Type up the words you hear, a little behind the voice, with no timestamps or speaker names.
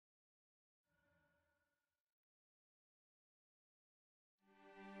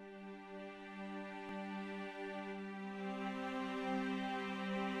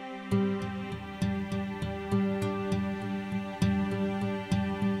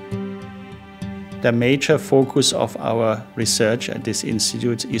The major focus of our research at this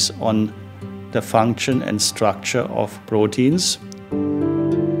institute is on the function and structure of proteins.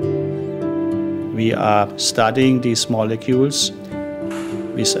 We are studying these molecules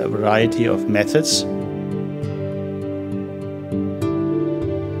with a variety of methods.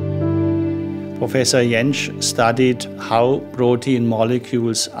 Professor Jentsch studied how protein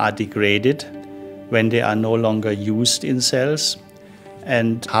molecules are degraded when they are no longer used in cells,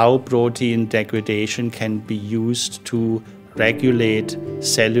 and how protein degradation can be used to regulate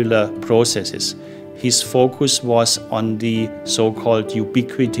cellular processes. His focus was on the so-called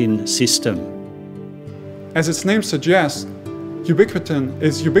ubiquitin system. As its name suggests, ubiquitin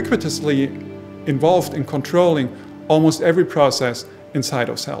is ubiquitously involved in controlling almost every process inside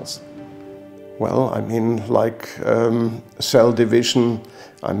of cells. Well, I mean, like cell division,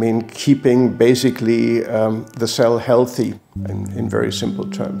 I mean, keeping basically the cell healthy in very simple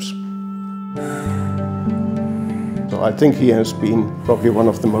terms. So I think he has been probably one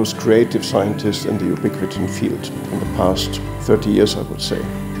of the most creative scientists in the ubiquitin field in the past 30 years, I would say.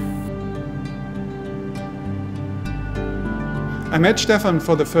 I met Stefan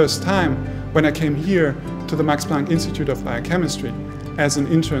for the first time when I came here to the Max Planck Institute of Biochemistry as an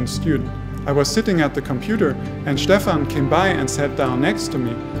intern student. I was sitting at the computer and Stefan came by and sat down next to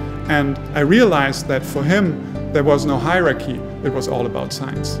me, and I realized that for him there was no hierarchy, it was all about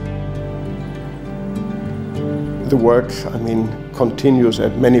science. The work, I mean, continues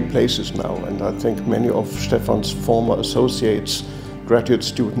at many places now, and I think many of Stefan's former associates, graduate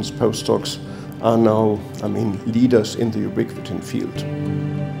students, postdocs are now, I mean, leaders in the ubiquitin field.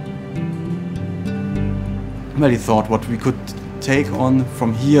 Well, he thought what we could take on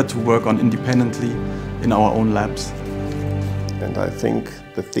from here to work on independently in our own labs. And I think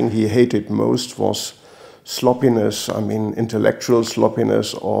the thing he hated most was sloppiness, I mean intellectual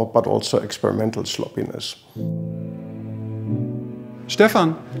sloppiness, but also experimental sloppiness.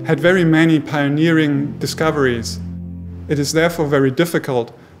 Stefan had very many pioneering discoveries. It is therefore very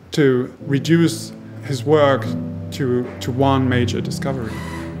difficult to reduce his work to one major discovery.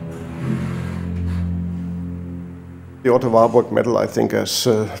 The Otto-Warburg-Medal, I think, as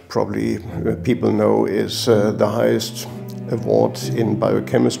probably people know, is the highest award in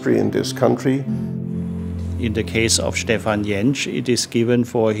biochemistry in this country. In the case of Stefan Jentsch, it is given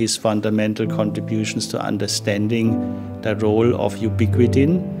for his fundamental contributions to understanding the role of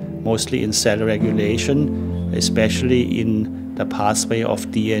ubiquitin, mostly in cell regulation, especially in the pathway of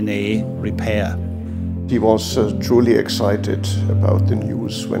DNA repair. He was truly excited about the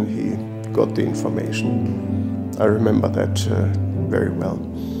news when he got the information. I remember that very well.